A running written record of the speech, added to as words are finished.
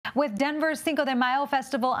With Denver's Cinco de Mayo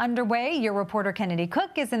festival underway, your reporter Kennedy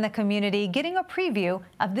Cook is in the community getting a preview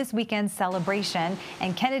of this weekend's celebration.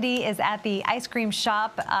 And Kennedy is at the ice cream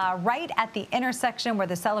shop right at the intersection where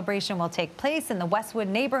the celebration will take place in the Westwood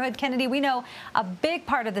neighborhood. Kennedy, we know a big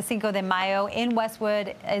part of the Cinco de Mayo in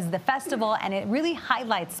Westwood is the festival, and it really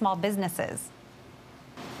highlights small businesses.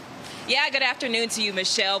 Yeah, good afternoon to you,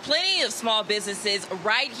 Michelle. Plenty of small businesses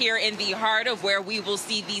right here in the heart of where we will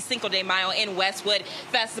see the Cinco de Mayo in Westwood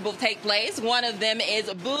festival take place. One of them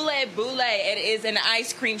is Bule Bule. It is an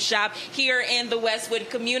ice cream shop here in the Westwood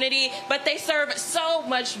community, but they serve so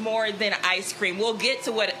much more than ice cream. We'll get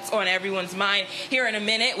to what's on everyone's mind here in a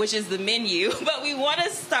minute, which is the menu, but we want to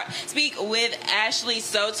speak with Ashley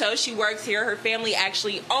Soto. She works here. Her family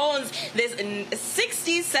actually owns this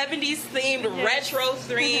 60s, 70s themed, retro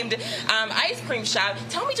themed ice cream shop.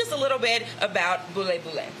 Tell me just a little bit about Bule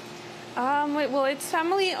Bule. Well, it's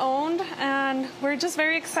family owned, and we're just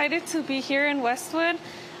very excited to be here in Westwood.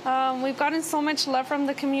 We've gotten so much love from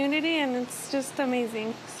the community, and it's just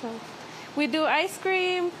amazing. So we do ice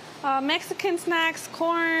cream, Mexican snacks,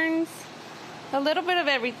 corns, a little bit of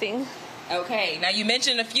everything. Okay, now you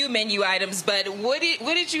mentioned a few menu items, but what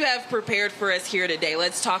did you have prepared for us here today?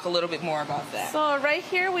 Let's talk a little bit more about that. So right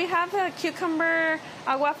here we have the cucumber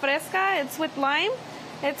agua fresca. It's with lime.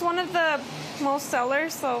 It's one of the most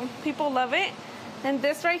sellers, so people love it. And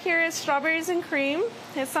this right here is strawberries and cream.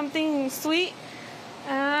 It's something sweet.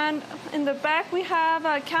 And in the back we have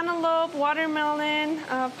a cantaloupe, watermelon,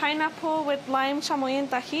 pineapple with lime, chamoy, and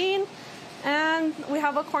tajin. And we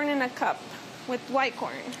have a corn in a cup with white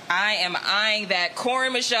corn. I am eyeing that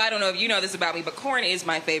corn, Michelle. I don't know if you know this about me, but corn is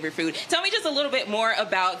my favorite food. Tell me just a little bit more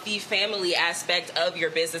about the family aspect of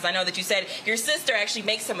your business. I know that you said your sister actually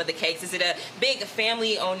makes some of the cakes. Is it a big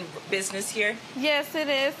family-owned business here? Yes, it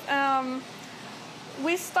is.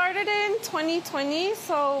 We started in 2020,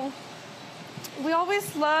 so we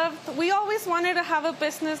always wanted to have a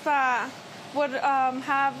business that would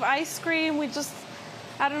have ice cream.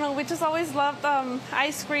 I don't know, we just always loved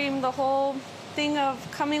ice cream, the whole thing of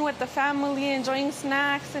coming with the family, enjoying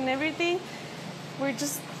snacks and everything. We're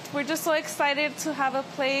just so excited to have a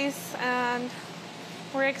place, and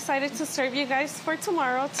we're excited to serve you guys for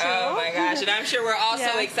tomorrow too. Oh my gosh, and I'm sure we're all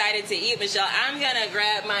so excited to eat. Michelle, I'm gonna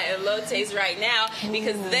grab my elotes right now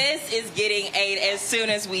because this is getting ate as soon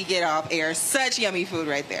as we get off air. Such yummy food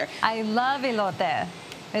right there. I love elote.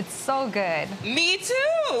 It's so good. Me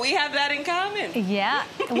too. We have that in common. Yeah.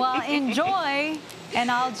 Well, enjoy, and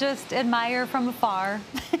I'll just admire from afar.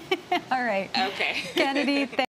 All right. Okay. Kennedy,